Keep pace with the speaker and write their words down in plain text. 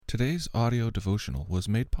Today's audio devotional was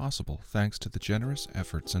made possible thanks to the generous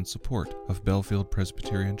efforts and support of Bellefield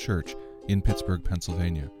Presbyterian Church in Pittsburgh,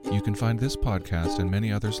 Pennsylvania. You can find this podcast and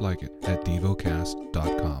many others like it at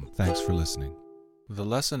Devocast.com. Thanks for listening. The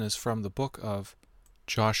lesson is from the book of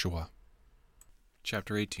Joshua,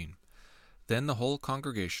 chapter 18. Then the whole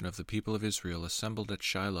congregation of the people of Israel assembled at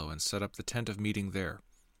Shiloh and set up the tent of meeting there.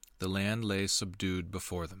 The land lay subdued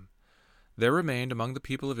before them. There remained among the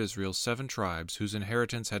people of Israel 7 tribes whose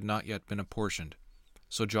inheritance had not yet been apportioned.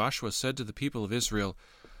 So Joshua said to the people of Israel,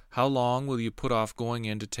 "How long will you put off going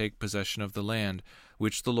in to take possession of the land,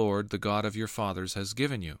 which the Lord, the God of your fathers, has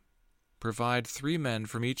given you? Provide 3 men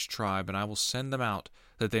from each tribe, and I will send them out,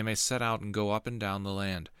 that they may set out and go up and down the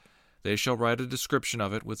land. They shall write a description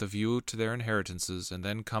of it with a view to their inheritances, and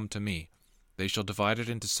then come to me. They shall divide it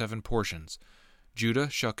into 7 portions. Judah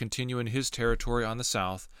shall continue in his territory on the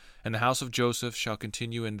south, and the house of Joseph shall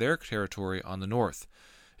continue in their territory on the north.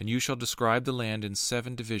 And you shall describe the land in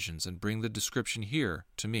 7 divisions, and bring the description here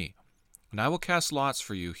to me. And I will cast lots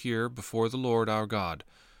for you here before the Lord our God.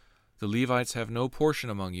 The Levites have no portion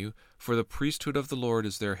among you, for the priesthood of the Lord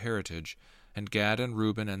is their heritage, and Gad and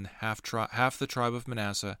Reuben and half the tribe of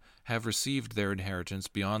Manasseh have received their inheritance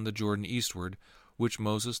beyond the Jordan eastward, which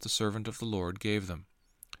Moses the servant of the Lord gave them."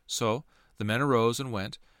 So the men arose and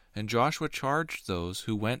went, and Joshua charged those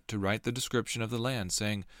who went to write the description of the land,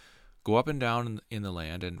 saying, "Go up and down in the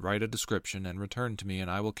land, and write a description, and return to me, and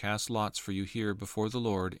I will cast lots for you here before the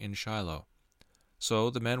Lord in Shiloh." So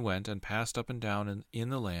the men went and passed up and down in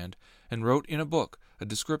the land, and wrote in a book a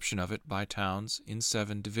description of it by towns in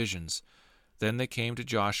 7 divisions. Then they came to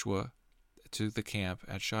Joshua to the camp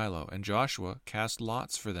at Shiloh, and Joshua cast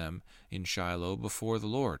lots for them in Shiloh before the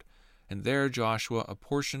Lord. And there Joshua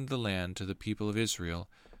apportioned the land to the people of Israel,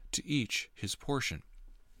 to each his portion.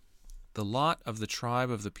 The lot of the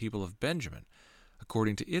tribe of the people of Benjamin,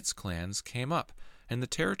 according to its clans, came up, and the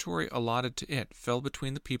territory allotted to it fell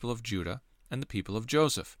between the people of Judah and the people of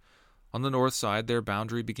Joseph. On the north side their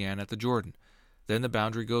boundary began at the Jordan. Then the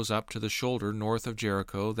boundary goes up to the shoulder north of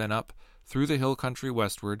Jericho, then up through the hill country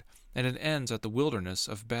westward, and it ends at the wilderness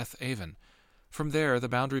of Beth-aven. From there the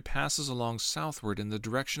boundary passes along southward in the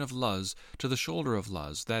direction of Luz to the shoulder of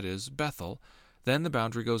Luz, that is, Bethel. Then the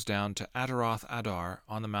boundary goes down to Ataroth-Adar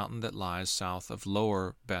on the mountain that lies south of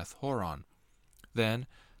lower Beth-horon. Then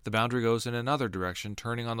the boundary goes in another direction,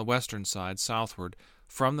 turning on the western side southward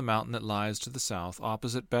from the mountain that lies to the south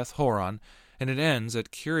opposite Beth-horon, and it ends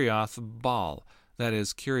at Kiriath-baal, that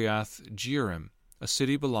is, Kiriath-jearim, a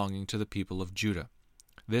city belonging to the people of Judah.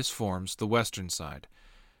 This forms the western side.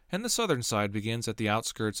 And the southern side begins at the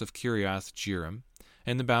outskirts of Kiriath-jearim,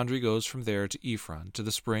 and the boundary goes from there to Ephron, to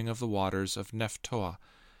the spring of the waters of Nephtoah.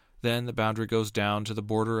 Then the boundary goes down to the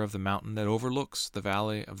border of the mountain that overlooks the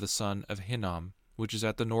valley of the son of Hinnom, which is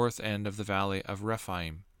at the north end of the valley of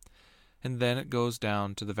Rephaim. And then it goes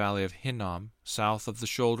down to the valley of Hinnom, south of the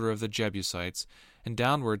shoulder of the Jebusites, and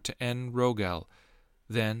downward to En-rogel.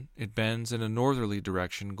 Then it bends in a northerly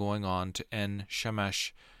direction, going on to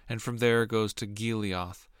En-shemesh, and from there goes to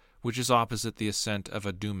Gileath, which is opposite the ascent of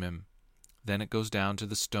Adumim. Then it goes down to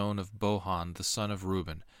the stone of Bohan, the son of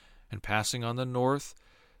Reuben, and passing on the north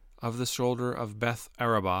of the shoulder of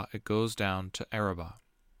Beth-arabah, it goes down to Arabah.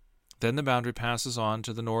 Then the boundary passes on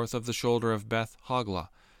to the north of the shoulder of Beth-hoglah,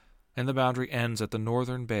 and the boundary ends at the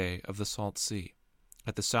northern bay of the Salt Sea.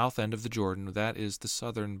 At the south end of the Jordan, that is the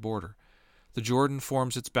southern border. The Jordan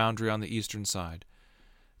forms its boundary on the eastern side.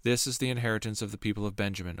 This is the inheritance of the people of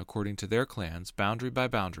Benjamin, according to their clans, boundary by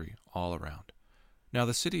boundary, all around. Now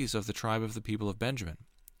the cities of the tribe of the people of Benjamin,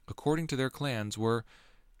 according to their clans, were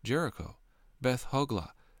Jericho,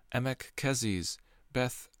 Beth-hoglah, Emek-keziz,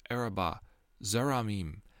 Beth-arabah,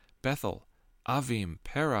 Zeramim, Bethel, Avim,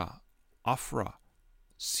 Perah, Ophrah,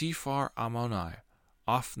 Sephar-ammoni,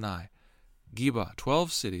 Ophnai, Geba,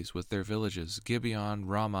 12 cities with their villages, Gibeon,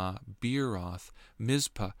 Ramah, Beeroth,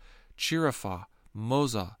 Mizpah, Chiraphah,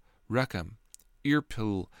 Moza, Rechem,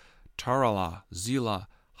 Irpil, Taralah, Zelah,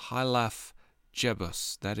 Haleph,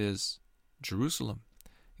 Jebus, that is, Jerusalem,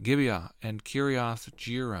 Gibeah, and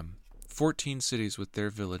Kiriath-jearim, 14 cities with their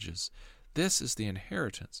villages. This is the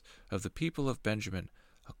inheritance of the people of Benjamin,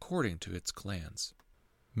 according to its clans.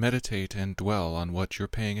 Meditate and dwell on what you're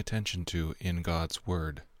paying attention to in God's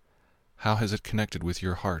Word. How has it connected with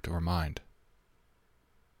your heart or mind?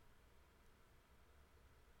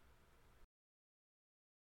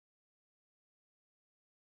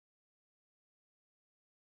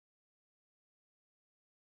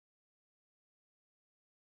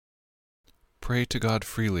 Pray to God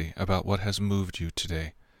freely about what has moved you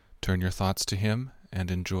today. Turn your thoughts to Him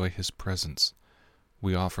and enjoy His presence.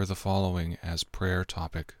 we offer the following as prayer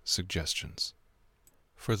topic suggestions.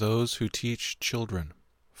 For those who teach children,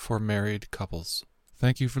 for married couples.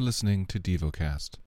 Thank you for listening to Devocast.